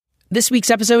This week's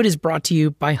episode is brought to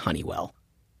you by Honeywell.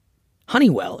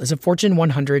 Honeywell is a Fortune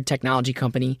 100 technology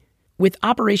company with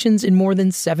operations in more than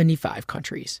 75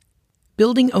 countries.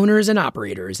 Building owners and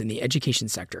operators in the education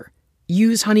sector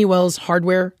use Honeywell's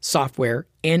hardware, software,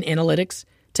 and analytics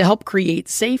to help create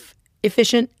safe,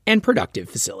 efficient, and productive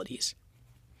facilities.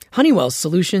 Honeywell's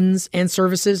solutions and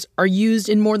services are used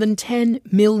in more than 10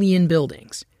 million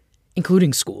buildings,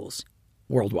 including schools,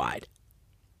 worldwide.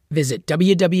 Visit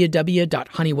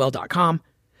www.honeywell.com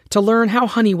to learn how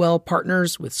Honeywell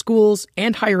partners with schools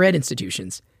and higher ed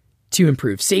institutions to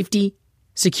improve safety,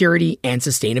 security, and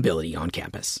sustainability on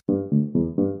campus.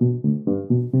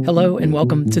 Hello and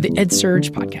welcome to the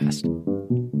EdSurge podcast,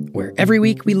 where every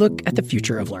week we look at the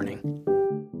future of learning.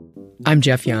 I'm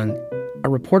Jeff Young, a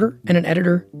reporter and an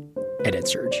editor at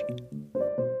EdSurge.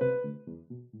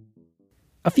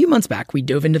 A few months back, we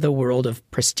dove into the world of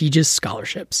prestigious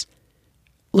scholarships,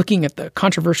 looking at the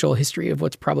controversial history of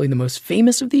what's probably the most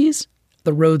famous of these,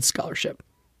 the Rhodes Scholarship.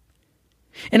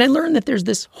 And I learned that there's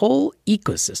this whole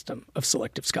ecosystem of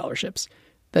selective scholarships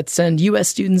that send U.S.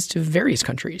 students to various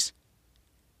countries.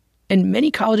 And many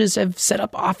colleges have set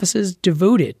up offices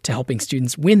devoted to helping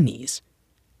students win these,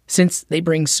 since they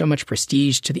bring so much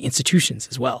prestige to the institutions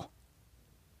as well.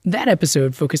 That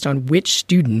episode focused on which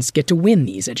students get to win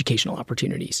these educational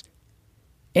opportunities,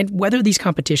 and whether these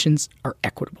competitions are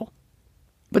equitable.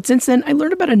 But since then, I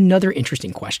learned about another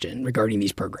interesting question regarding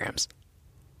these programs.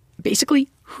 Basically,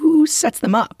 who sets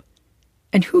them up?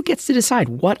 And who gets to decide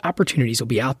what opportunities will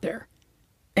be out there?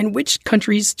 And which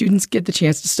countries students get the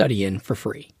chance to study in for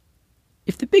free?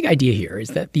 If the big idea here is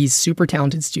that these super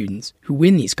talented students who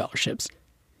win these scholarships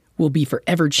will be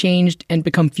forever changed and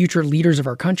become future leaders of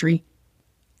our country,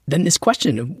 then this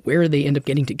question of where they end up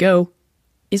getting to go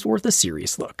is worth a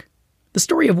serious look. The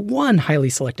story of one highly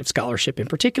selective scholarship in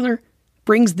particular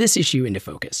brings this issue into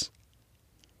focus,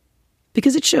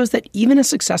 because it shows that even a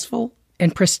successful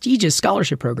and prestigious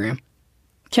scholarship program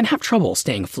can have trouble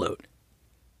staying afloat.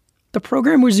 The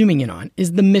program we're zooming in on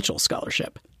is the Mitchell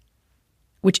Scholarship,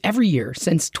 which every year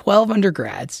sends 12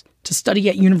 undergrads to study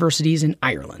at universities in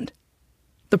Ireland.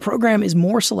 The program is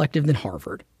more selective than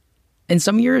Harvard, and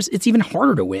some years it's even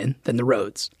harder to win than the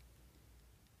Rhodes.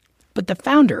 But the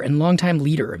founder and longtime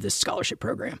leader of this scholarship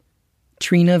program,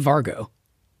 Trina Vargo,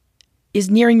 is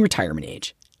nearing retirement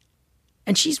age,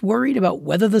 and she's worried about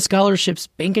whether the scholarship's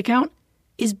bank account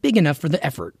is big enough for the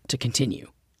effort to continue.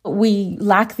 We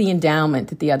lack the endowment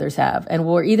that the others have, and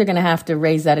we're either going to have to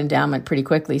raise that endowment pretty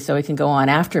quickly so it can go on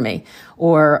after me,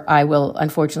 or I will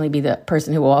unfortunately be the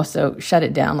person who will also shut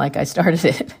it down like I started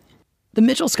it. The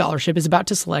Mitchell Scholarship is about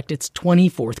to select its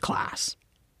 24th class.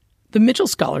 The Mitchell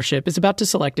Scholarship is about to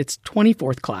select its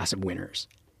 24th class of winners,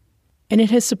 and it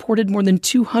has supported more than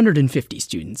 250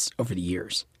 students over the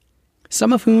years,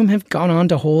 some of whom have gone on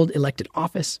to hold elected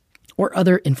office or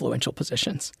other influential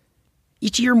positions.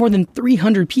 Each year, more than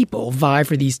 300 people vie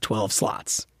for these 12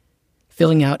 slots,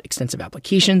 filling out extensive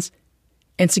applications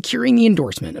and securing the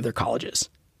endorsement of their colleges.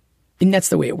 And that's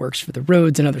the way it works for the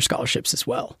Rhodes and other scholarships as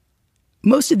well.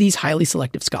 Most of these highly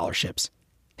selective scholarships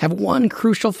have one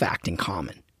crucial fact in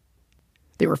common.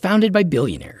 They were founded by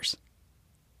billionaires.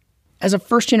 As a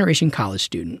first-generation college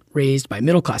student raised by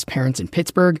middle-class parents in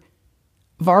Pittsburgh,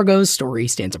 Vargo's story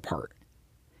stands apart.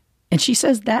 And she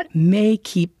says that may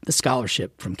keep the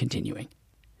scholarship from continuing.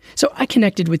 So I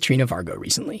connected with Trina Vargo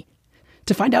recently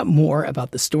to find out more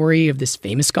about the story of this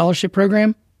famous scholarship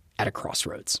program at a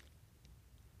crossroads.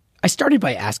 I started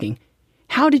by asking,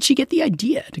 how did she get the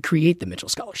idea to create the Mitchell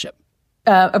Scholarship?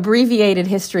 Abbreviated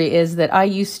history is that I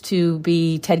used to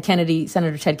be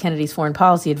Senator Ted Kennedy's foreign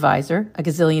policy advisor a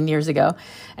gazillion years ago,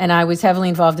 and I was heavily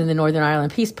involved in the Northern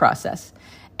Ireland peace process.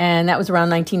 And that was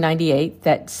around 1998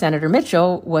 that Senator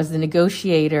Mitchell was the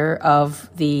negotiator of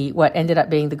what ended up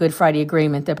being the Good Friday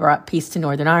Agreement that brought peace to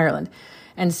Northern Ireland.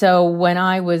 And so when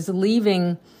I was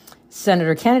leaving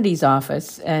Senator Kennedy's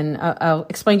office, and I'll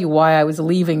explain to you why I was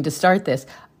leaving to start this,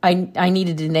 I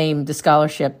needed to name the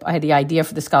scholarship. I had the idea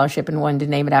for the scholarship and wanted to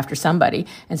name it after somebody.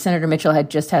 And Senator Mitchell had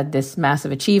just had this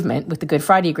massive achievement with the Good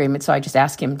Friday Agreement. So I just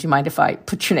asked him, do you mind if I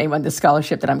put your name on the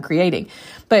scholarship that I'm creating?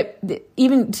 But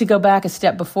even to go back a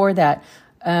step before that,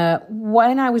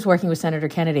 when I was working with Senator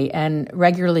Kennedy, and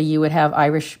regularly you would have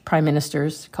Irish prime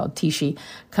ministers called Taoiseach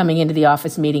coming into the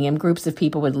office meeting him, groups of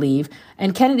people would leave.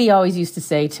 And Kennedy always used to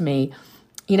say to me,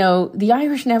 you know, the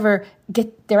Irish never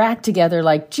get their act together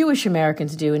like Jewish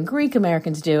Americans do and Greek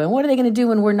Americans do. And what are they going to do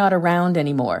when we're not around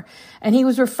anymore? And he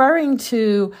was referring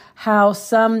to how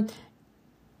some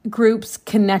groups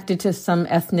connected to some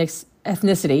ethnic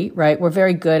ethnicity, right, were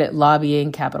very good at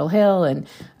lobbying Capitol Hill and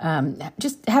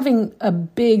just having a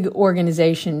big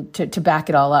organization to back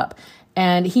it all up.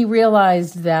 And he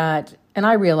realized that, and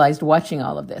I realized watching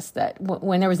all of this, that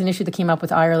when there was an issue that came up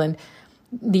with Ireland,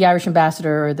 the Irish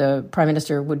ambassador or the prime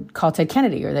minister would call Ted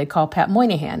Kennedy or they'd call Pat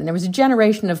Moynihan. And there was a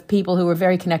generation of people who were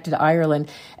very connected to Ireland,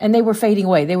 and they were fading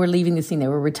away. They were leaving the scene. They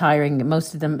were retiring.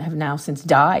 Most of them have now since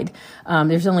died.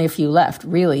 There's only a few left,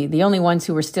 really. The only ones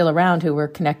who were still around who were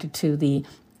connected to the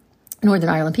Northern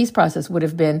Ireland peace process would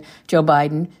have been Joe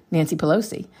Biden, Nancy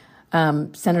Pelosi.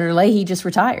 Senator Leahy just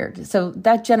retired. So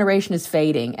that generation is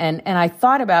fading. And I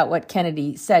thought about what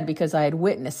Kennedy said because I had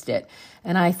witnessed it.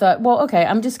 And I thought, well, okay,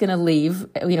 I'm just going to leave.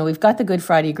 We've got the Good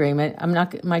Friday Agreement.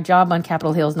 My job on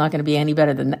Capitol Hill is not going to be any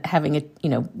better than having it,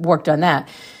 worked on that.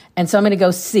 And so I'm going to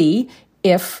go see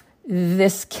if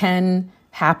this can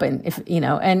happen.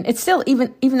 And it's still,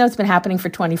 even though it's been happening for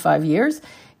 25 years,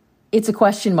 it's a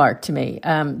question mark to me.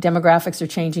 Demographics are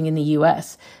changing in the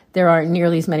U.S. There aren't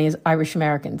nearly as many as Irish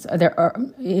Americans. There are,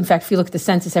 in fact, if you look at the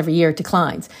census every year, it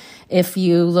declines. If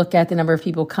you look at the number of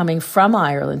people coming from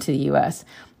Ireland to the U.S.,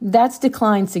 that's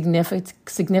declined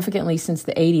significantly since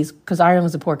the 80s because Ireland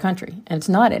was a poor country, and it's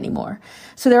not anymore.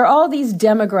 So there are all these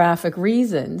demographic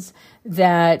reasons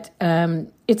that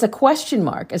it's a question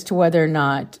mark as to whether or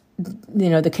not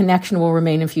the connection will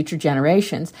remain in future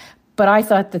generations. But I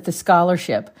thought that the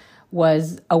scholarship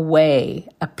was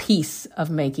a piece of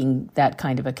making that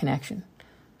kind of a connection.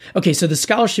 Okay, so the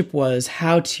scholarship was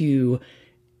how to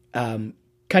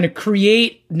kind of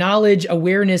create knowledge,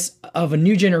 awareness of a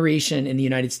new generation in the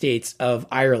United States of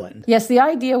Ireland. Yes, the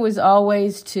idea was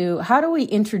always how do we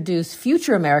introduce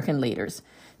future American leaders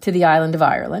to the island of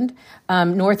Ireland,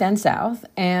 North and South.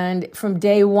 And from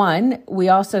day one, we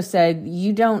also said,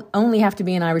 you don't only have to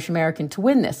be an Irish American to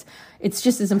win this. It's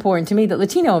just as important to me that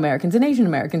Latino Americans and Asian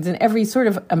Americans and every sort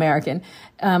of American,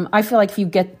 I feel like if you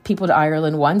get people to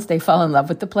Ireland once, they fall in love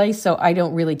with the place. So I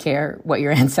don't really care what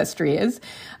your ancestry is.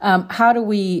 How do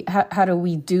we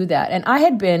do that? And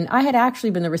I had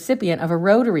actually been the recipient of a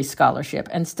Rotary scholarship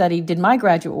and did my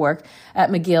graduate work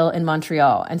at McGill in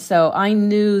Montreal. And so I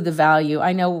knew the value.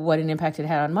 I know what an impact it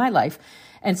had on my life.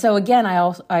 And so again, I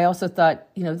also thought,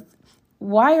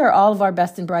 why are all of our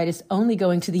best and brightest only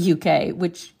going to the UK,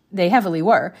 which they heavily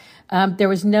were? There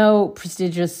was no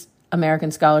prestigious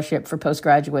American scholarship for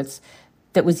postgraduates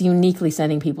that was uniquely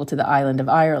sending people to the island of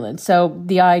Ireland. So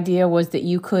the idea was that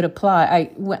you could apply.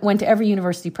 I went to every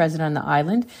university president on the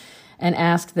island and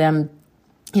asked them,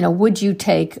 would you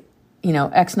take,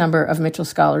 X number of Mitchell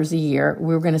Scholars a year?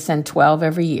 We were going to send 12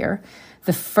 every year.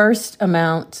 The first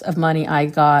amount of money I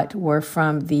got were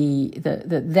from the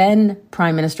then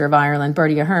Prime Minister of Ireland,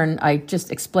 Bertie Ahern. I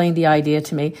just explained the idea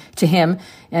to him,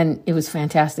 and it was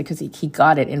fantastic because he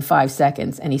got it in 5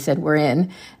 seconds, and he said, we're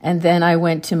in. And then I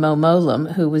went to Mo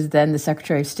Mowlam, who was then the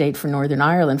Secretary of State for Northern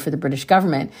Ireland for the British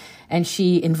government, and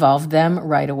she involved them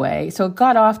right away. So it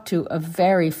got off to a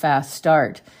very fast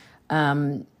start.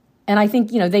 And I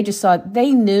think, they just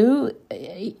they knew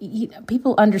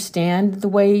people understand the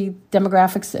way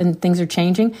demographics and things are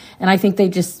changing. And I think they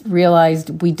just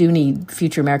realized we do need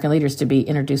future American leaders to be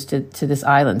introduced to this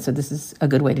island. So this is a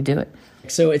good way to do it.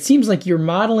 So it seems like you're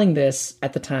modeling this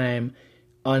at the time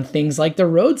on things like the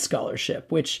Rhodes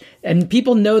Scholarship, and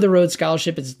people know the Rhodes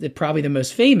Scholarship is probably the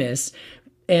most famous.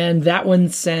 And that one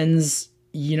sends,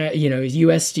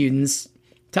 U.S. students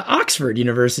to Oxford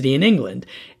University in England.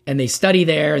 And they study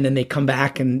there, and then they come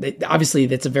back, and obviously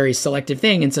that's a very selective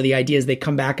thing. And so the idea is they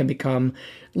come back and become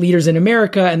leaders in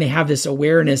America, and they have this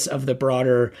awareness of the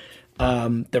broader,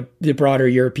 the broader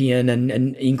European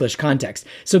and English context.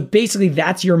 So basically,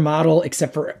 that's your model,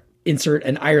 except for insert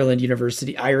an Irish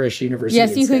university.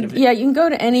 Yes, you could. Yeah, you can go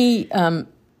to any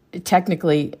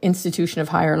technically institution of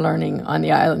higher learning on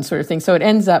the island, sort of thing. So it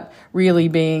ends up really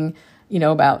being,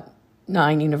 about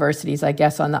 9 universities, I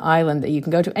guess, on the island that you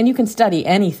can go to. And you can study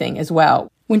anything as well.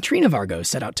 When Trina Vargo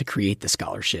set out to create the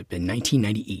scholarship in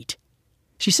 1998,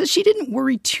 she says she didn't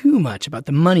worry too much about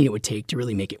the money it would take to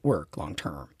really make it work long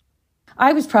term.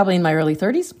 I was probably in my early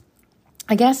 30s,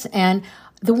 I guess. And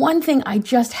the one thing I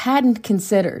just hadn't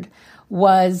considered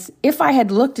was if I had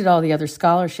looked at all the other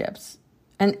scholarships,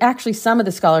 and actually some of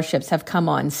the scholarships have come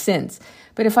on since,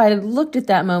 but if I had looked at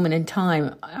that moment in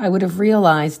time, I would have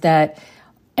realized that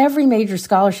every major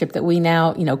scholarship that we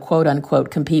now, quote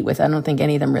unquote, compete with, I don't think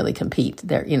any of them really compete.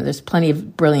 There's plenty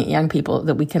of brilliant young people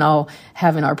that we can all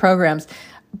have in our programs.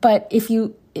 But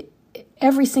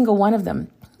every single one of them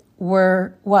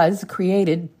was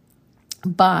created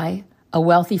by a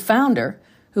wealthy founder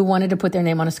who wanted to put their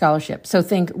name on a scholarship. So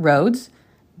think Rhodes,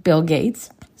 Bill Gates,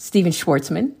 Stephen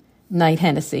Schwarzman, Knight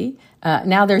Hennessy.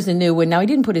 Now there's a new one. Now he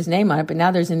didn't put his name on it, but now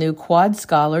there's a new Quad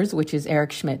Scholars, which is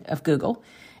Eric Schmidt of Google.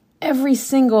 Every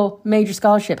single major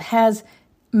scholarship has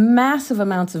massive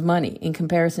amounts of money in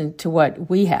comparison to what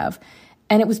we have.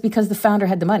 And it was because the founder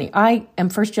had the money. I am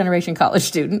first generation college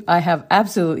student. I have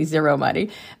absolutely zero money.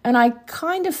 And I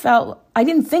kind of felt, I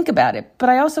didn't think about it, but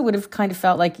I also would have kind of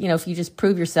felt like, if you just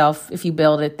prove yourself, if you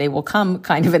build it, they will come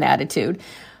kind of an attitude.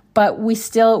 But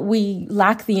we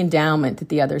lack the endowment that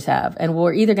the others have. And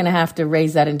we're either going to have to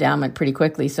raise that endowment pretty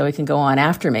quickly so it can go on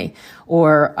after me,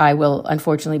 or I will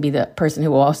unfortunately be the person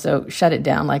who will also shut it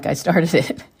down like I started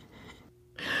it.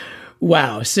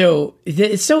 Wow. So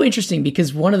it's so interesting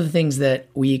because one of the things that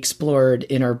we explored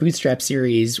in our Bootstrap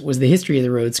series was the history of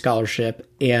the Rhodes Scholarship.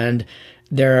 And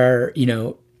there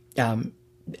are,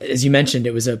 as you mentioned,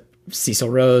 it was a Cecil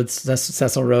Rhodes,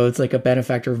 like a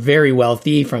benefactor, very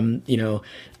wealthy from,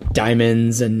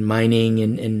 diamonds and mining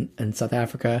in South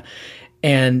Africa.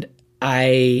 And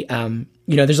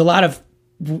there's a lot of,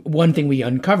 one thing we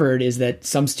uncovered is that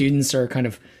some students are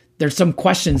there's some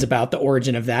questions about the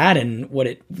origin of that and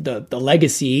what the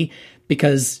legacy,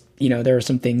 because, there are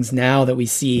some things now that we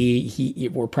see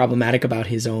were problematic about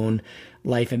his own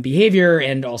life and behavior,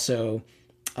 and also,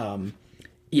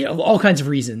 all kinds of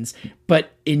reasons.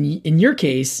 But in your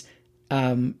case,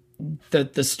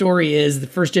 the story is the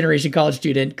first generation college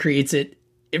student creates it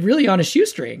really on a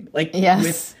shoestring,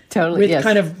 yes. Totally. With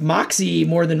kind of moxie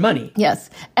more than money. Yes,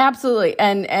 absolutely.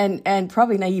 And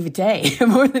probably naivete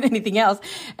more than anything else.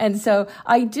 And so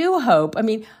I do hope,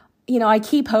 I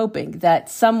keep hoping that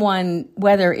someone,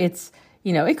 whether it's,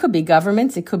 it could be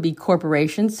governments, it could be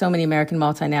corporations. So many American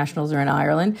multinationals are in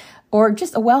Ireland, or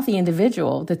just a wealthy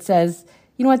individual that says,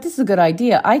 you know what, this is a good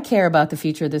idea. I care about the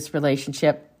future of this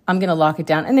relationship. I'm going to lock it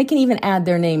down. And they can even add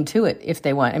their name to it if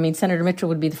they want. Senator Mitchell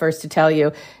would be the first to tell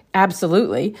you,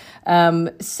 absolutely.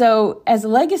 So as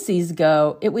legacies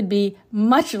go, it would be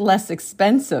much less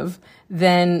expensive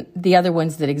than the other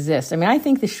ones that exist. I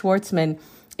think the Schwarzman,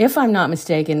 if I'm not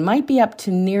mistaken, might be up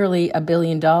to nearly $1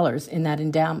 billion in that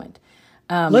endowment.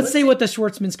 Let's say what the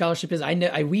Schwarzman Scholarship is. I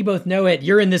know we both know it.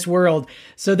 You're in this world,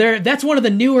 so that's one of the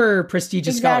newer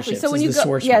prestigious scholarships. So when you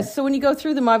go, so when you go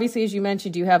through them, obviously, as you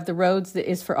mentioned, you have the Rhodes that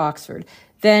is for Oxford.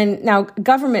 Then now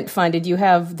government funded, you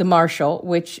have the Marshall,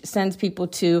 which sends people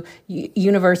to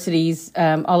universities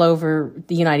all over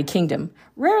the United Kingdom.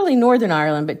 Rarely Northern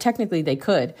Ireland, but technically they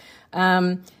could.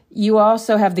 You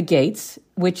also have the Gates,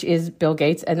 which is Bill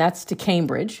Gates, and that's to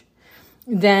Cambridge.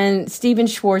 Then Stephen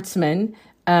Schwarzman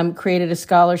created a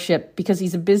scholarship because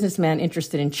he's a businessman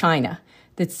interested in China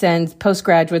that sends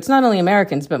postgraduates, not only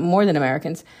Americans, but more than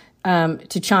Americans,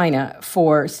 to China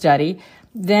for study.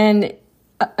 Then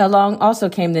along also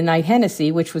came the Knight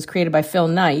Hennessy, which was created by Phil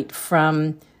Knight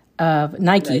from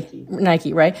Nike,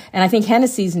 right? And I think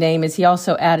Hennessy's name is he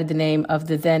also added the name of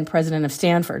the then president of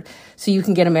Stanford. So you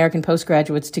can get American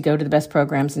postgraduates to go to the best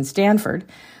programs in Stanford.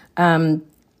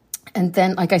 And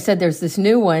then, like I said, there's this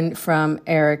new one from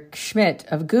Eric Schmidt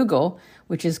of Google,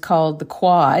 which is called the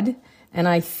Quad. And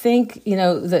I think,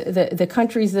 the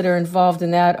countries that are involved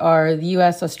in that are the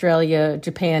U.S., Australia,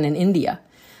 Japan, and India.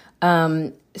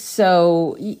 But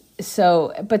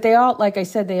they all, like I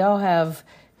said, they all have,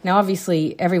 now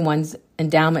obviously everyone's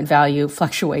endowment value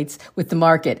fluctuates with the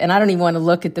market. And I don't even want to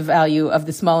look at the value of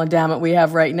the small endowment we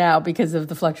have right now because of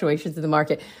the fluctuations of the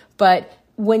market. But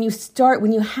when you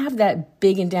have that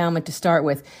big endowment to start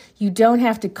with, you don't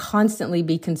have to constantly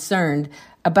be concerned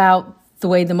about the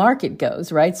way the market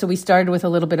goes, right? So we started with a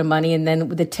little bit of money, and then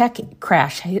the tech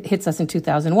crash hits us in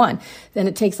 2001. Then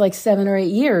it takes like 7 or 8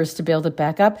 years to build it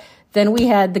back up. Then we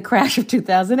had the crash of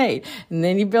 2008, and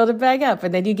then you build it back up,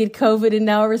 and then you get COVID and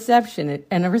now a recession, and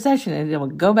it will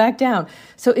go back down.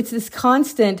 So it's this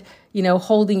constant,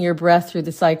 holding your breath through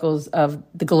the cycles of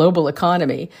the global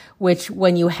economy, which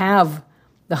when you have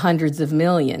the hundreds of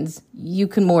millions, you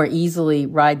can more easily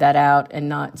ride that out and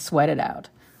not sweat it out.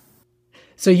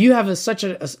 So you have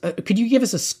could you give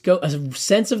us a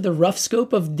sense of the rough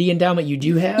scope of the endowment you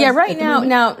do have? Yeah, right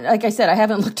now, like I said, I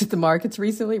haven't looked at the markets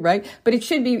recently, right? But it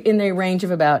should be in the range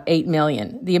of about 8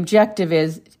 million. The objective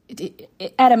is,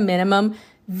 at a minimum,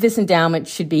 this endowment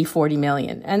should be 40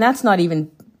 million. And that's not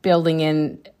even building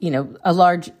in,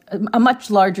 a much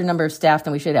larger number of staff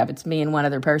than we should have. It's me and one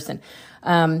other person.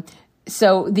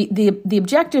 So the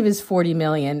objective is 40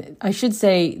 million. I should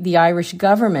say the Irish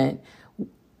government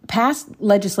passed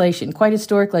legislation, quite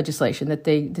historic legislation that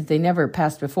they never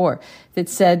passed before, that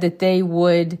said that they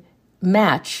would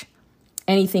match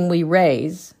anything we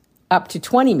raise up to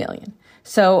 20 million.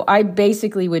 So I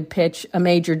basically would pitch a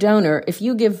major donor. If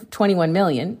you give 21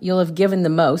 million, you'll have given the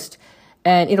most,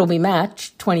 and it'll be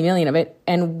matched, 20 million of it,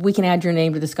 and we can add your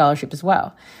name to the scholarship as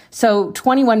well. So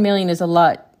 21 million is a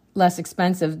lot less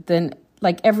expensive than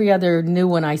like every other new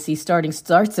one I see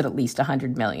starts at least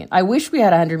 100 million. I wish we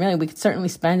had 100 million. We could certainly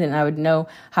spend it, and I would know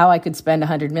how I could spend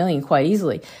 100 million quite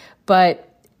easily. But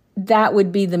that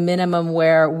would be the minimum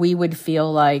where we would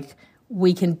feel like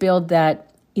we can build that,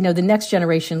 the next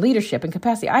generation leadership and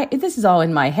capacity. This is all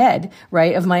in my head,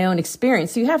 right, of my own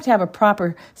experience. So you have to have a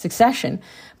proper succession,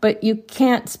 but you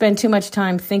can't spend too much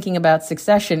time thinking about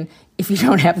succession if you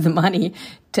don't have the money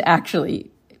to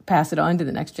actually pass it on to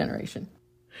the next generation.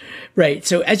 Right.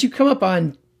 So as you come up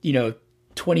on,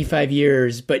 25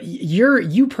 years, but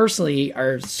you personally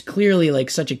are clearly like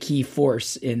such a key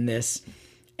force in this,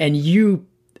 and you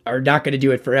are not going to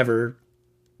do it forever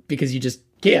because you just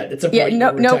can't. It's a point.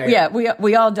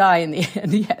 We all die in the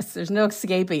end. Yes, there's no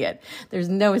escaping it. There's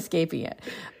no escaping it.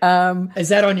 Is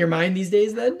that on your mind these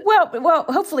days then? Well,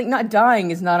 hopefully not.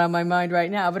 Dying is not on my mind right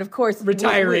now, but of course,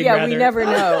 retiring. We never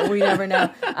know. We never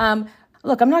know.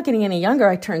 Look, I'm not getting any younger.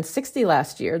 I turned 60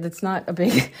 last year. That's not a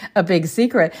big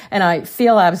secret, and I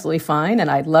feel absolutely fine. And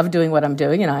I love doing what I'm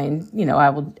doing, and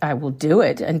I will do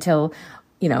it until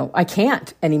I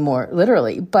can't anymore,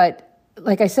 literally. But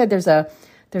like I said,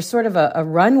 there's sort of a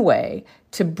runway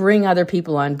to bring other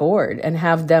people on board and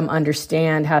have them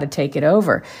understand how to take it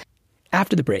over.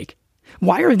 After the break,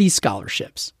 why are these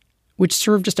scholarships, which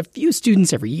serve just a few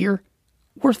students every year,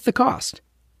 worth the cost?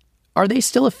 Are they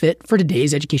still a fit for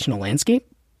today's educational landscape?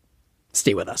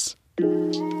 Stay with us.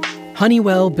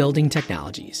 Honeywell Building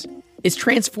Technologies is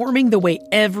transforming the way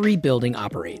every building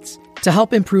operates to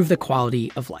help improve the quality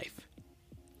of life.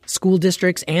 School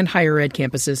districts and higher ed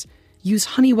campuses use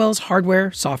Honeywell's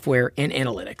hardware, software, and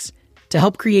analytics to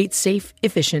help create safe,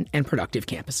 efficient, and productive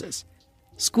campuses.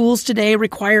 Schools today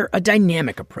require a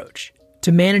dynamic approach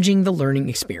to managing the learning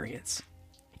experience,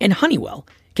 and Honeywell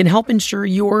can help ensure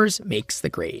yours makes the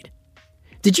grade.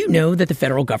 Did you know that the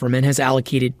federal government has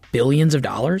allocated billions of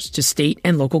dollars to state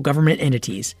and local government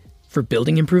entities for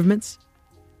building improvements?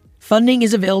 Funding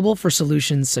is available for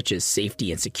solutions such as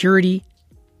safety and security,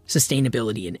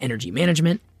 sustainability and energy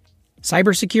management,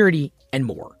 cybersecurity, and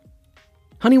more.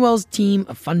 Honeywell's team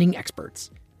of funding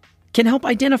experts can help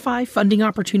identify funding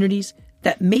opportunities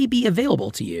that may be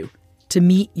available to you to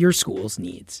meet your school's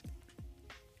needs.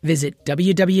 Visit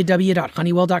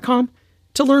www.honeywell.com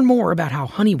to learn more about how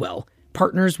Honeywell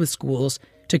partners with schools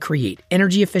to create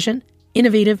energy-efficient,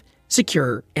 innovative,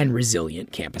 secure, and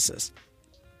resilient campuses.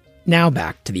 Now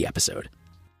back to the episode.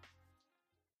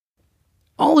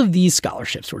 All of these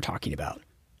scholarships we're talking about,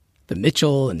 the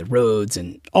Mitchell and the Rhodes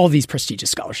and all these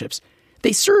prestigious scholarships,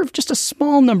 they serve just a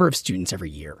small number of students every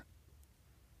year.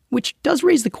 Which does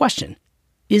raise the question,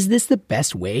 is this the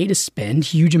best way to spend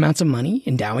huge amounts of money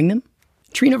endowing them?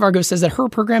 Trina Vargo says that her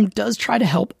program does try to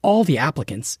help all the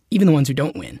applicants, even the ones who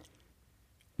don't win,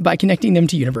 by connecting them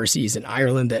to universities in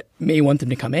Ireland that may want them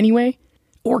to come anyway,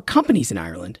 or companies in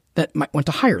Ireland that might want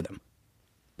to hire them.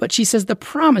 But she says the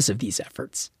promise of these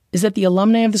efforts is that the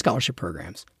alumni of the scholarship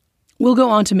programs will go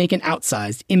on to make an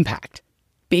outsized impact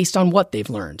based on what they've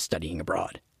learned studying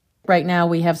abroad. Right now,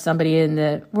 we have somebody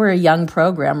we're a young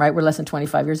program, right? We're less than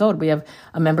 25 years old. We have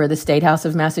a member of the State House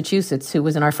of Massachusetts who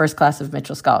was in our first class of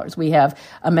Mitchell Scholars. We have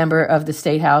a member of the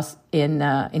State House in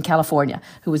California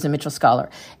who was a Mitchell Scholar,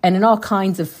 and in all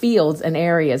kinds of fields and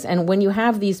areas. And when you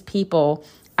have these people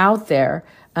out there,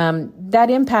 that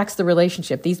impacts the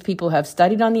relationship. These people have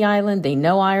studied on the island. They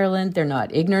know Ireland. They're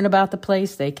not ignorant about the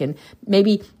place. They can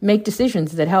maybe make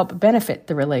decisions that help benefit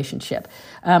the relationship.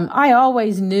 I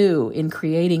always knew in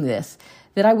creating this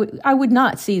that I would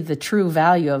not see the true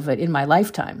value of it in my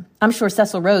lifetime. I'm sure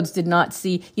Cecil Rhodes did not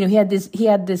see, he had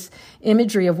this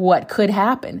imagery of what could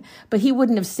happen, but he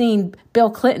wouldn't have seen Bill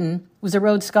Clinton was a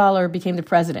Rhodes Scholar, became the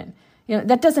president.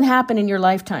 That doesn't happen in your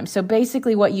lifetime. So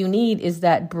basically what you need is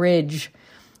that bridge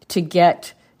to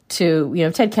get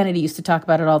to, Ted Kennedy used to talk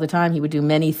about it all the time. He would do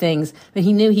many things that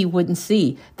he knew he wouldn't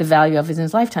see the value of in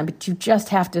his lifetime, but you just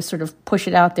have to sort of push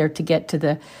it out there to get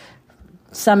to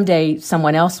someday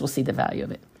someone else will see the value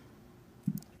of it.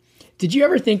 Did you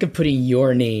ever think of putting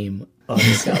your name on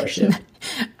the scholarship?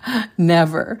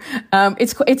 Never.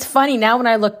 It's funny now when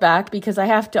I look back, because I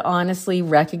have to honestly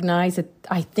recognize that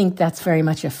I think that's very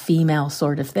much a female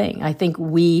sort of thing. I think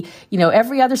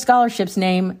every other scholarship's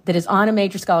name that is on a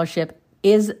major scholarship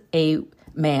is a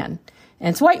man. And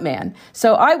it's white man.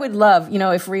 So I would love,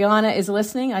 if Rihanna is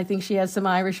listening, I think she has some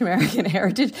Irish American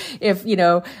heritage. If,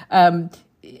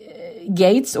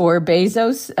 Gates or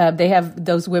Bezos,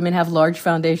 those women have large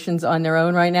foundations on their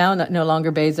own right now, no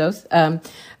longer Bezos.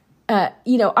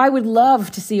 I would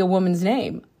love to see a woman's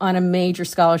name on a major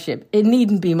scholarship. It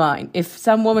needn't be mine. If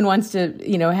some woman wants to,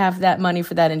 have that money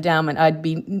for that endowment, I'd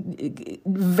be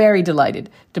very delighted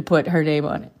to put her name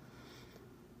on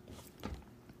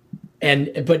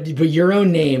it. But your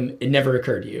own name, it never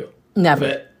occurred to you.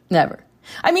 Never.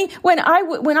 I mean,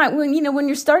 when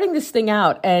you're starting this thing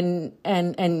out and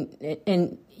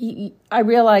I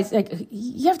realized, like,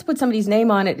 you have to put somebody's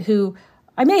name on it who,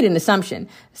 I made an assumption,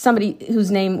 somebody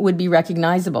whose name would be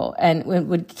recognizable and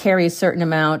would carry a certain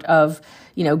amount of,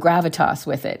 gravitas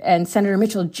with it. And Senator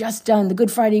Mitchell had just done the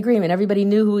Good Friday Agreement. Everybody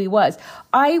knew who he was.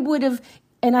 I would have,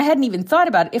 and I hadn't even thought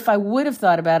about it. If I would have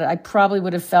thought about it, I probably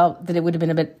would have felt that it would have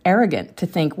been a bit arrogant to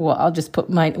think, well, I'll just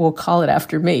we'll call it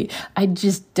after me. I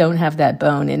just don't have that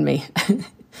bone in me.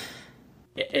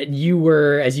 You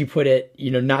were, as you put it,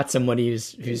 not somebody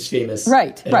who's famous.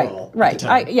 Right.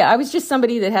 I was just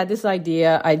somebody that had this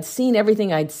idea. I'd seen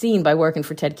everything I'd seen by working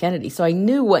for Ted Kennedy. So I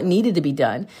knew what needed to be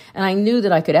done, and I knew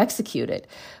that I could execute it.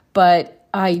 But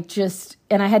I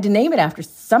had to name it after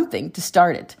something to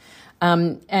start it.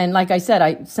 And like I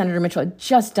said, Senator Mitchell had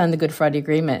just done the Good Friday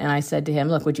Agreement, and I said to him,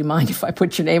 look, would you mind if I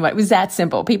put your name on it? It was that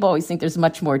simple. People always think there's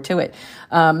much more to it.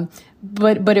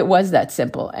 But it was that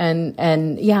simple.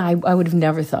 And yeah, I would have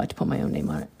never thought to put my own name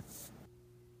on it.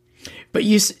 But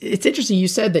it's interesting. You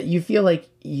said that you feel like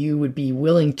you would be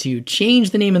willing to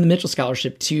change the name of the Mitchell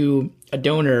Scholarship to a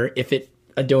donor if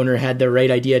a donor had the right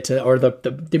idea to, or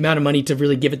the amount of money to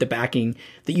really give it the backing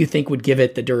that you think would give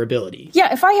it the durability.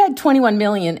 Yeah, if I had $21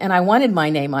 million and I wanted my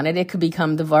name on it, it could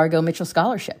become the Vargo Mitchell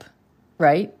Scholarship,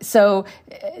 right? So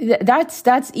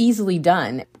that's easily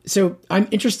done. So I'm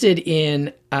interested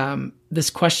in this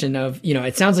question of,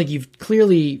 it sounds like you've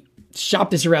clearly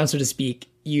shopped this around, so to speak.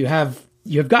 You have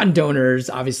gotten donors,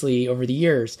 obviously, over the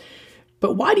years.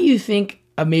 But why do you think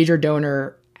a major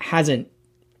donor hasn't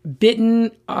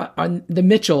bitten on the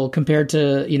Mitchell compared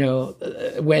to,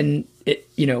 when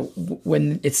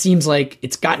it seems like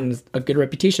it's gotten a good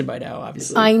reputation by now,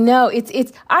 obviously? I know.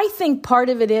 I think part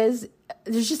of it is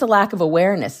there's just a lack of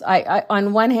awareness. I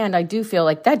on one hand, I do feel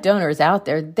like that donor is out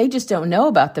there. They just don't know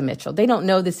about the Mitchell. They don't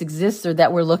know this exists or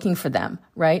that we're looking for them,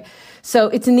 right? So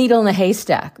it's a needle in a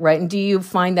haystack, right? And do you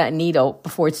find that needle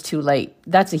before it's too late?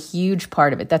 That's a huge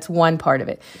part of it. That's one part of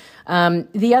it.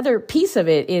 The other piece of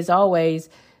it is always,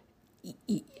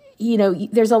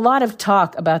 there's a lot of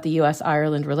talk about the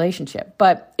U.S.-Ireland relationship.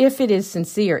 But if it is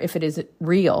sincere, if it is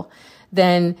real,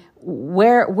 then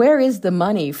where is the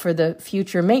money for the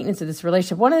future maintenance of this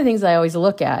relationship? One of the things I always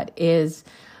look at is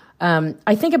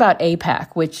I think about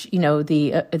AIPAC, which,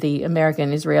 the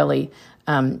American-Israeli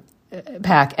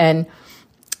PAC and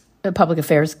Public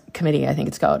Affairs Committee, I think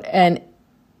it's called. And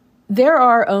there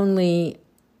are only,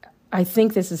 I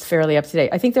think this is fairly up to date,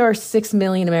 I think there are 6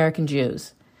 million American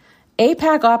Jews.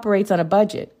 AIPAC operates on a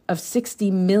budget of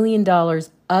 $60 million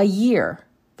a year,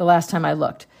 the last time I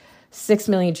looked. 6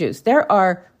 million Jews. There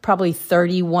are probably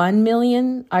 31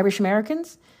 million Irish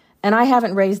Americans, and I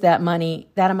haven't raised that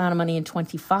amount of money in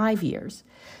 25 years.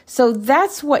 So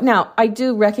that's what, now I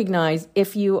do recognize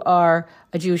if you are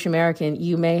a Jewish American,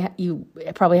 you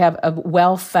probably have a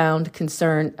well-found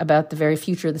concern about the very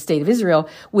future of the state of Israel,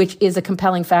 which is a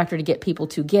compelling factor to get people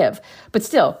to give. But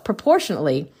still,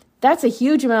 proportionately, that's a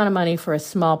huge amount of money for a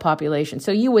small population.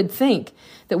 So you would think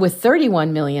that with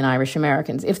 31 million Irish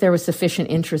Americans, if there was sufficient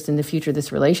interest in the future of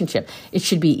this relationship, it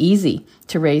should be easy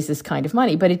to raise this kind of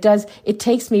money. But it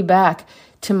takes me back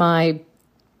to my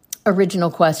original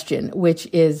question, which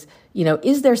is,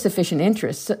 is there sufficient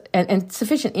interest? And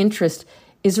sufficient interest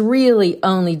is really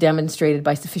only demonstrated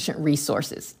by sufficient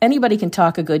resources. Anybody can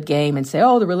talk a good game and say,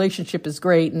 oh, the relationship is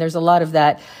great, and there's a lot of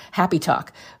that happy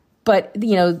talk. But,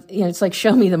 it's like,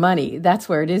 show me the money. That's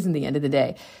where it is in the end of the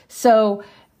day. So,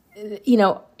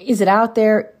 is it out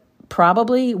there?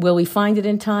 Probably. Will we find it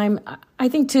in time? I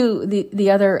think, too, the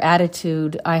other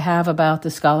attitude I have about the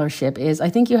scholarship is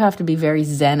I think you have to be very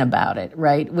zen about it,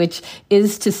 right? Which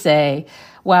is to say,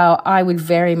 wow, I would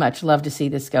very much love to see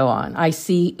this go on. I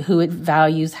see who it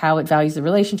values, how it values the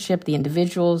relationship, the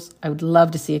individuals. I would love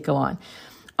to see it go on.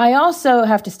 I also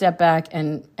have to step back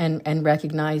and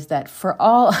recognize that for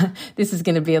all, this is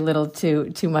going to be a little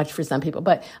too much for some people,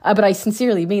 but I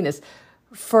sincerely mean this.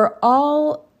 For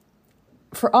all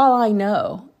I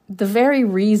know, the very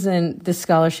reason this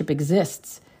scholarship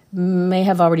exists may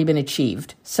have already been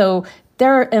achieved. So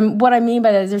and what I mean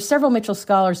by that is there's several Mitchell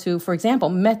scholars who, for example,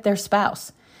 met their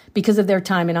spouse because of their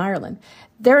time in Ireland.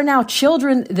 There are now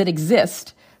children that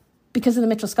exist because of the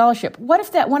Mitchell Scholarship. What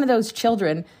if that one of those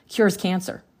children cures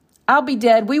cancer? I'll be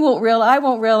dead. I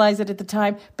won't realize it at the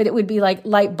time, but it would be like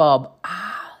light bulb.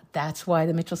 That's why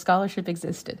the Mitchell Scholarship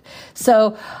existed.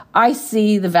 So I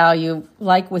see the value,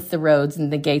 like with the Rhodes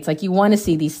and the Gates, like you want to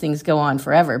see these things go on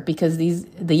forever, because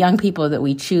the young people that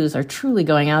we choose are truly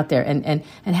going out there and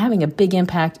having a big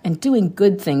impact and doing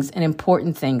good things and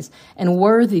important things and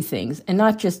worthy things, and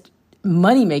not just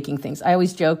money-making things. I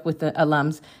always joke with the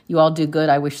alums, you all do good.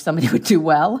 I wish somebody would do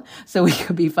well so we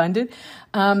could be funded.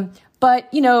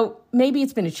 But, maybe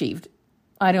it's been achieved.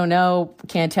 I don't know.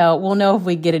 Can't tell. We'll know if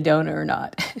we get a donor or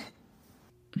not.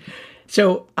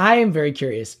 So I am very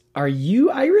curious. Are you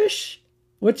Irish?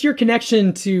 What's your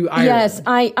connection to Ireland? Yes,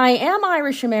 I am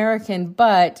Irish American,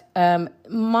 but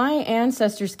my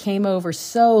ancestors came over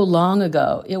so long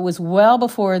ago. It was well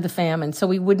before the famine.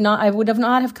 So I would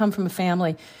not have come from a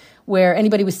family where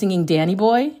anybody was singing Danny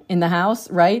Boy in the house,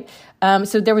 right?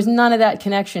 So there was none of that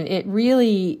connection. It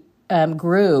really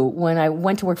grew when I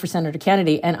went to work for Senator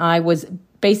Kennedy, and I was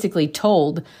basically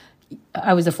told,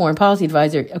 I was a foreign policy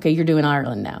advisor, okay, you're doing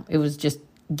Ireland now. It was just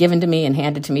given to me and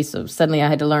handed to me, so suddenly I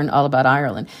had to learn all about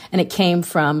Ireland. And it came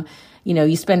from,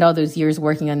 you spend all those years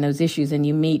working on those issues and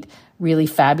you meet really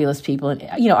fabulous people. And,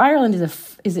 Ireland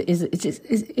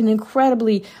is an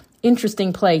incredibly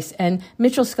interesting place. And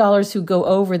Mitchell scholars who go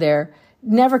over there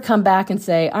never come back and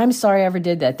say, I'm sorry I ever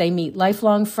did that. They meet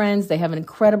lifelong friends. They have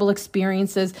incredible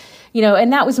experiences,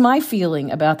 and that was my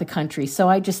feeling about the country. So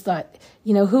I just thought,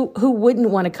 who wouldn't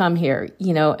want to come here,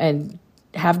 and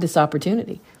have this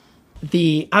opportunity?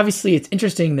 Obviously it's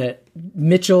interesting that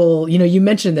Mitchell, you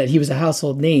mentioned that he was a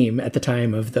household name at the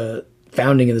time of the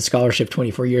founding of the scholarship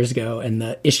 24 years ago. And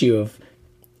the issue of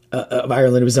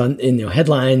Ireland was in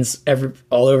headlines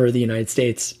all over the United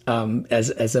States,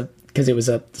 because it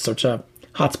was such a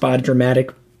hotspot,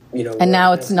 dramatic, And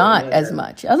now it's not as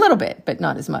much, a little bit, but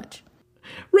not as much.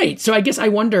 Right. So I guess I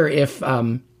wonder if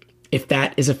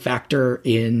that is a factor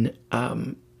in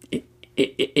as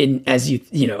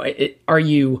are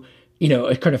you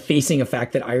kind of facing a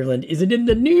fact that Ireland isn't in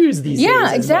the news these days?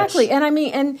 Yeah, exactly. And I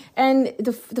mean, and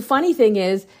the funny thing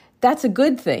is, that's a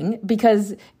good thing,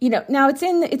 because, now it's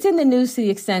in the news to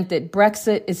the extent that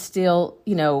Brexit is still,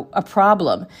 a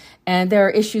problem. And there are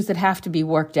issues that have to be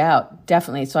worked out,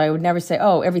 definitely. So I would never say,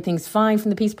 oh, everything's fine from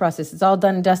the peace process. It's all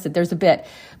done and dusted. There's a bit.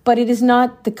 But it is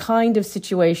not the kind of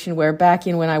situation where back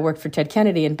in when I worked for Ted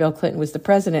Kennedy and Bill Clinton was the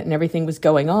president and everything was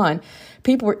going on,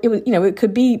 people were, it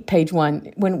could be page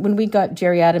one. When we got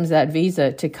Jerry Adams that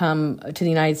visa to come to the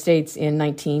United States in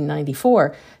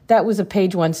 1994, that was a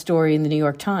page one story in the New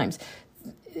York Times.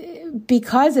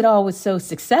 Because it all was so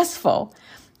successful,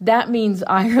 that means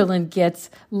Ireland gets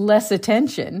less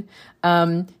attention.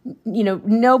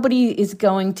 Nobody is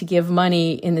going to give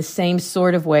money in the same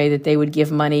sort of way that they would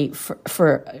give money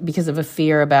for because of a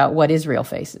fear about what Israel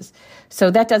faces.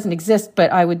 So that doesn't exist,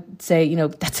 but I would say,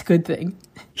 that's a good thing.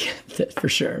 Yeah, for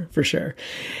sure.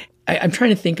 I'm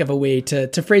trying to think of a way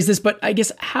to phrase this, but I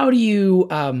guess how do you,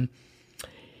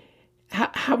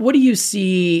 what do you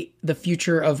see the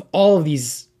future of all of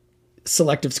these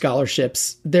selective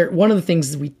scholarships? One of the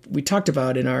things we talked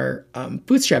about in our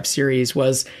Bootstrap series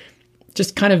was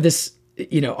just kind of this,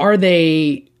 are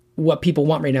they what people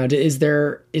want right now? Is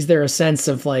there a sense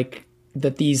of like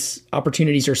that these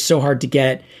opportunities are so hard to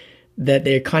get that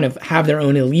they kind of have their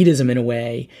own elitism in a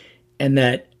way, and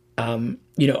that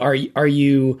are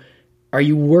you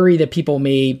worried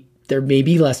that there may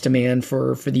be less demand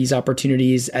for these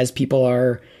opportunities as people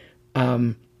are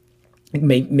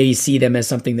may see them as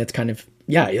something that's kind of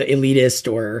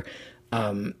elitist or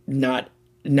not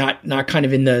kind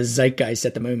of in the zeitgeist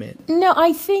at the moment? No,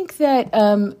 I think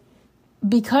that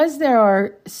because there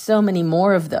are so many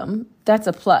more of them, that's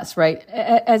a plus, right?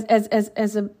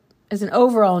 As an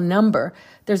overall number,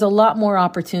 there's a lot more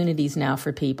opportunities now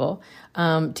for people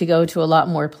to go to a lot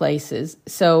more places.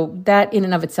 So that in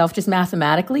and of itself, just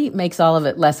mathematically, makes all of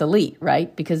it less elite,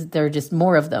 right? Because there are just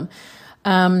more of them.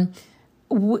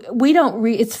 We don't.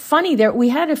 It's funny. We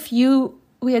had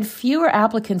fewer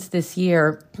applicants this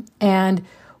year, and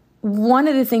one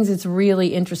of the things that's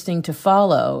really interesting to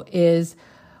follow is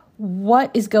what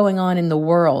is going on in the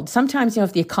world. Sometimes,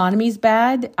 if the economy's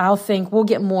bad, I'll think we'll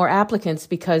get more applicants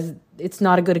because it's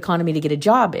not a good economy to get a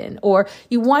job in. Or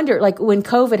you wonder, like when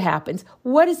COVID happens,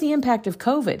 what is the impact of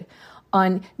COVID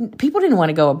on people? Didn't want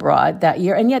to go abroad that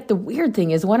year, and yet the weird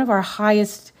thing is one of our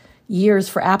highest years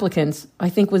for applicants, I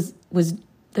think, was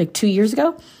like 2 years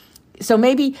ago. So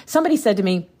maybe somebody said to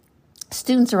me,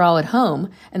 students are all at home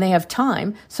and they have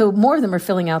time, so more of them are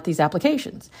filling out these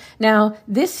applications. Now,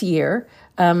 this year,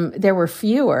 there were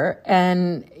fewer,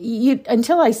 and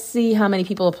until I see how many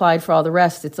people applied for all the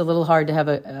rest, it's a little hard to have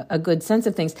a good sense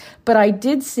of things. But I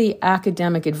did see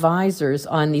academic advisors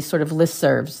on these sort of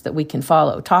listservs that we can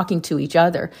follow, talking to each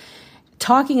other,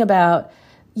 talking about,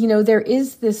 there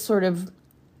is this sort of,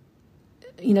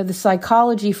 the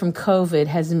psychology from COVID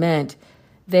has meant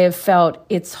they have felt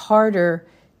it's harder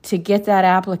to get that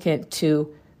applicant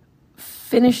to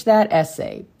finish that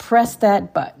essay, press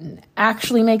that button,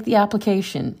 actually make the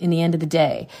application in the end of the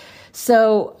day.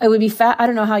 So it would be, I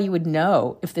don't know how you would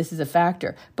know if this is a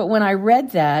factor, but when I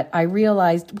read that, I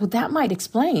realized, well, that might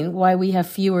explain why we have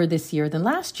fewer this year than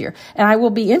last year. And I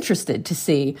will be interested to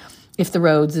see if the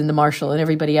Rhodes and the Marshall and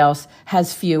everybody else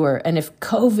has fewer, and if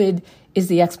COVID is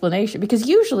the explanation. Because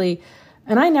usually,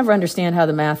 and I never understand how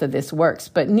the math of this works,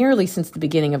 but nearly since the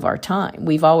beginning of our time,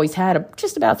 we've always had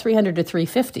just about 300 to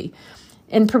 350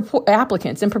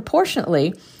 applicants. And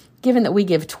proportionately, given that we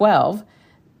give 12,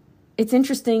 it's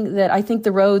interesting that I think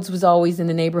the Rhodes was always in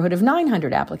the neighborhood of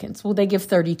 900 applicants. Well, they give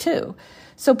 32.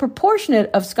 So proportionate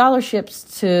of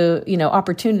scholarships to,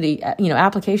 opportunity,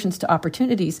 applications to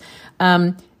opportunities,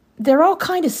 they're all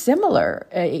kind of similar,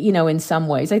 in some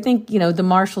ways. I think, the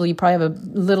Marshall, you probably have a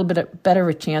little bit better of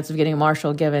a chance of getting a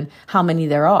Marshall given how many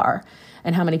there are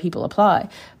and how many people apply.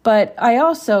 But I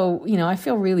also, I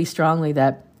feel really strongly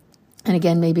that, and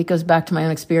again, maybe it goes back to my own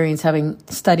experience having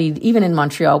studied even in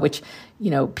Montreal, which,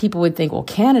 people would think, well,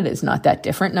 Canada's not that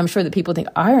different. And I'm sure that people think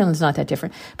Ireland's not that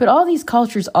different. But all these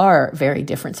cultures are very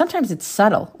different. Sometimes it's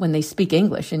subtle when they speak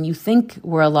English and you think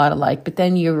we're a lot alike, but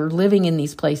then you're living in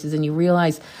these places and you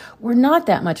realize we're not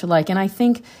that much alike. And I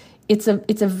think it's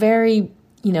a very,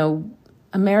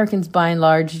 Americans by and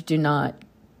large do not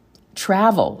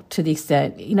travel to the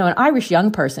extent, an Irish young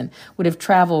person would have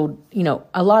traveled,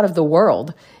 a lot of the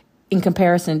world in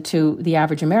comparison to the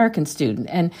average American student.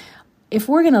 And if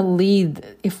we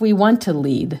want to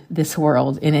lead this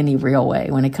world in any real way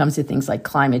when it comes to things like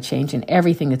climate change and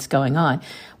everything that's going on,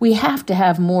 we have to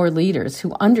have more leaders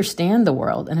who understand the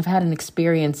world and have had an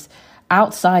experience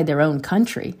outside their own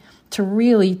country to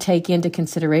really take into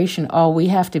consideration all we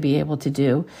have to be able to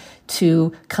do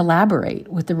to collaborate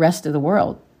with the rest of the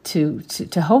world to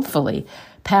hopefully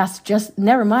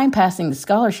never mind passing the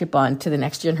scholarship on to the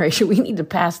next generation. We need to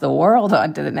pass the world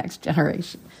on to the next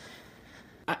generation.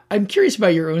 I'm curious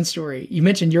about your own story. You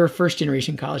mentioned you're a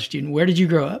first-generation college student. Where did you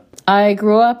grow up? I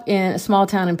grew up in a small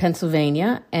town in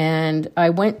Pennsylvania, and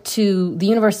I went to the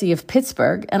University of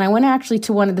Pittsburgh, and I went actually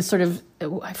to one of the sort of,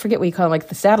 I forget what you call them, like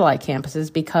the satellite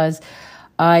campuses, because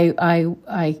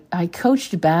I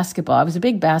coached basketball. I was a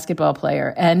big basketball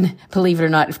player, and believe it or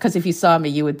not, because if you saw me,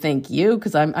 you would think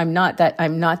because I'm not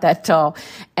that tall,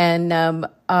 and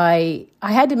I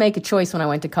had to make a choice when I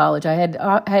went to college. I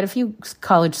had a few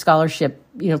college scholarship.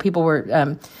 People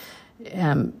were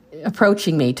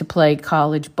approaching me to play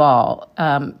college ball,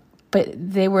 but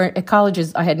they were at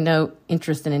colleges I had no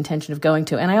interest and intention of going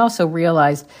to, and I also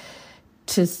realized,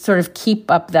 to sort of keep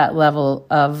up that level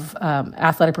of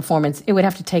athletic performance, it would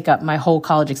have to take up my whole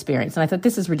college experience. And I thought,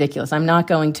 this is ridiculous. I'm not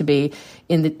going to be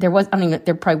there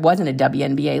probably wasn't a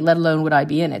WNBA, let alone would I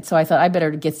be in it. So I thought I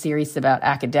better get serious about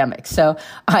academics. So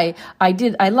I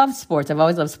love sports. I've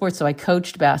always loved sports. So I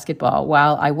coached basketball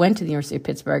while I went to the University of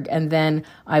Pittsburgh. And then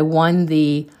I won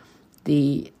it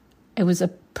was a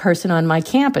person on my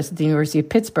campus at the University of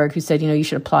Pittsburgh who said, you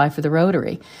should apply for the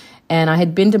Rotary. And I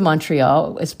had been to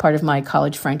Montreal as part of my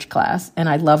college French class, and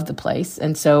I loved the place.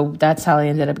 And so that's how I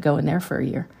ended up going there for a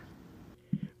year.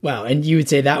 Wow. And you would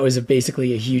say that was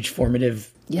basically a huge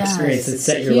formative experience that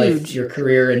set your life, your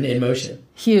career in motion.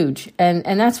 Huge.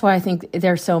 And that's why I think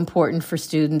they're so important for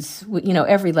students,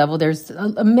 every level. There's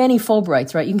many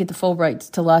Fulbrights, right? You can get the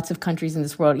Fulbrights to lots of countries in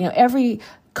this world. Every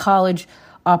college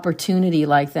opportunity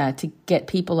like that to get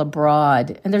people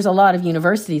abroad. And there's a lot of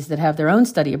universities that have their own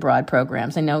study abroad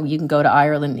programs. I know you can go to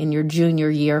Ireland in your junior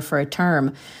year for a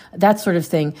term, that sort of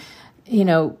thing.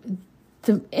 It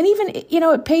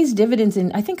pays dividends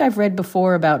in, I think I've read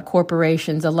before about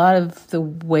corporations, a lot of the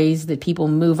ways that people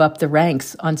move up the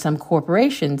ranks on some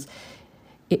corporations,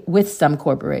 with some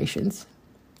corporations.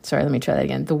 Sorry, let me try that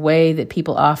again. The way that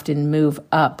people often move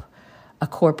up a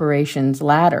corporation's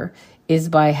ladder is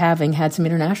by having had some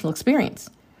international experience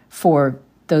for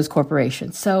those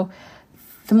corporations. So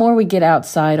the more we get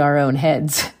outside our own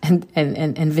heads and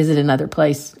visit another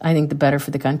place, I think the better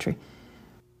for the country.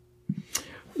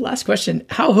 Last question.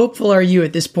 How hopeful are you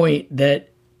at this point that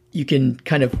you can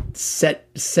kind of set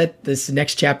this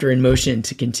next chapter in motion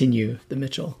to continue the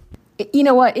Mitchell? You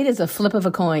know what? It is a flip of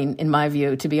a coin, in my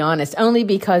view, to be honest, only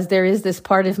because there is this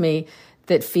part of me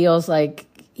that feels like,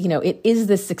 it is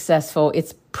this successful.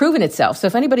 It's proven itself. So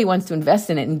if anybody wants to invest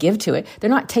in it and give to it, they're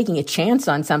not taking a chance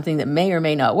on something that may or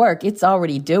may not work. It's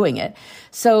already doing it.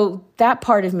 So that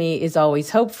part of me is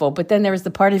always hopeful. But then there is the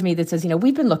part of me that says,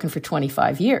 we've been looking for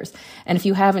 25 years. And if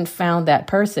you haven't found that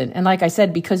person, and like I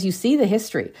said, because you see the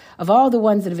history of all the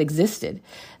ones that have existed,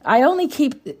 I only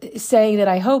keep saying that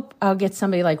I hope I'll get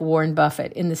somebody like Warren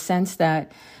Buffett, in the sense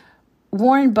that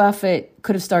Warren Buffett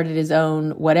could have started his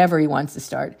own whatever he wants to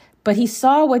start. But he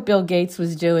saw what Bill Gates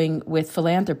was doing with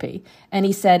philanthropy, and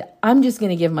he said, I'm just going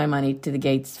to give my money to the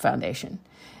Gates Foundation.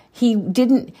 He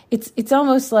didn't, it's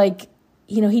almost like,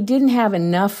 he didn't have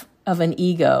enough of an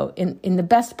ego in the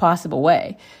best possible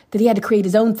way that he had to create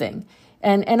his own thing.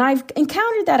 And I've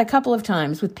encountered that a couple of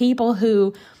times with people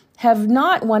who have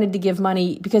not wanted to give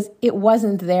money because it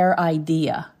wasn't their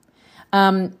idea.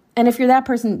 And if you're that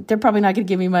person, they're probably not going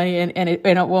to give me money and it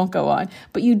won't go on.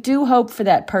 But you do hope for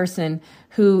that person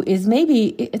who is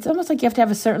it's almost like you have to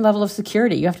have a certain level of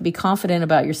security. You have to be confident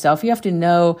about yourself. You have to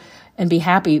know and be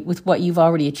happy with what you've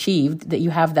already achieved, that you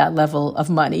have that level of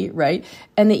money, right?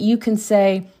 And that you can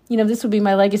say, this would be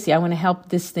my legacy. I want to help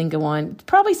this thing go on.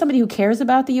 Probably somebody who cares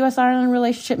about the U.S.-Ireland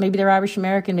relationship. Maybe they're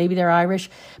Irish-American, maybe they're Irish.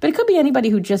 But it could be anybody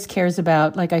who just cares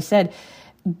about, like I said,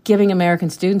 giving American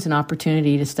students an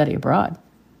opportunity to study abroad.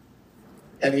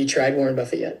 Have you tried Warren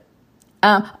Buffett yet?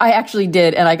 I actually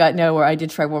did, and I got nowhere. I did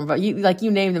try Warren Buffett.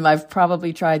 You named them. I've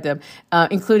probably tried them,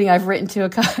 including I've written to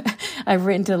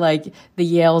like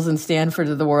the Yales and Stanford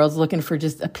of the world, looking for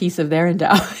just a piece of their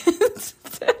endowment.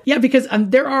 Yeah, because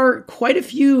there are quite a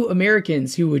few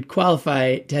Americans who would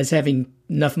qualify as having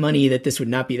enough money that this would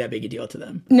not be that big a deal to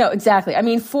them. No, exactly. I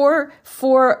mean, for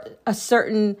a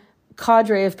certain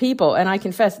cadre of people, and I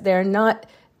confess they're not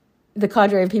the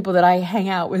cadre of people that I hang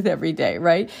out with every day,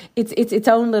 right? It's its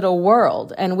own little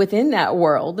world. And within that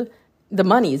world, the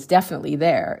money is definitely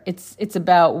there. It's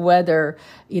about whether,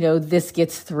 this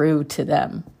gets through to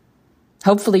them.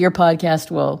 Hopefully your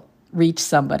podcast will reach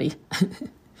somebody.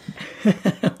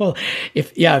 Well,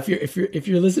 if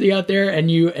you're listening out there and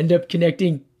you end up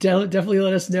connecting, definitely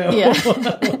let us know. Yeah.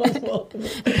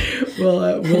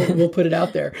 We'll put it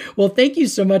out there. Well, thank you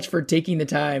so much for taking the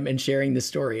time and sharing this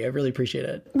story. I really appreciate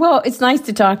it. Well, it's nice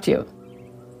to talk to you.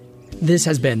 This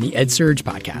has been the EdSurge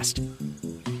podcast.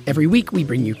 Every week, we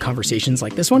bring you conversations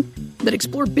like this one that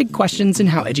explore big questions in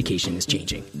how education is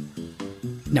changing.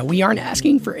 Now, we aren't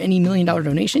asking for any $1 million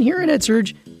donation here at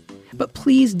EdSurge, but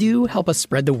please do help us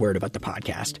spread the word about the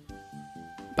podcast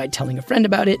by telling a friend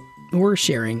about it or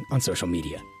sharing on social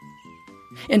media.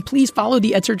 And please follow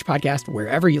the EdSurge podcast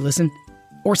wherever you listen,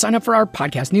 or sign up for our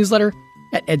podcast newsletter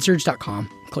at edsurge.com.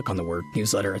 Click on the word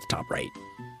newsletter at the top right.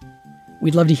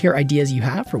 We'd love to hear ideas you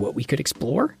have for what we could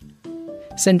explore.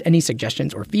 Send any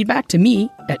suggestions or feedback to me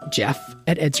at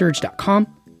jeff@edsurge.com,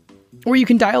 or you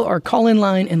can dial our call-in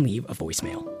line and leave a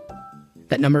voicemail.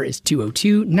 That number is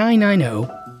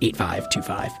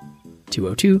 202-990-8525.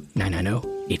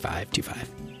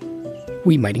 202-990-8525.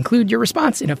 We might include your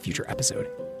response in a future episode.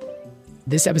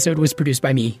 This episode was produced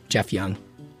by me, Jeff Young.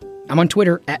 I'm on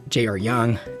Twitter at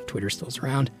JRYoung. Twitter still's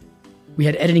around. We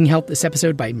had editing help this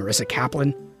episode by Marissa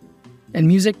Kaplan, and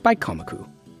music by Komaku.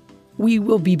 We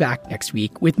will be back next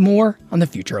week with more on the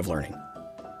future of learning.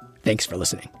 Thanks for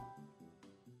listening.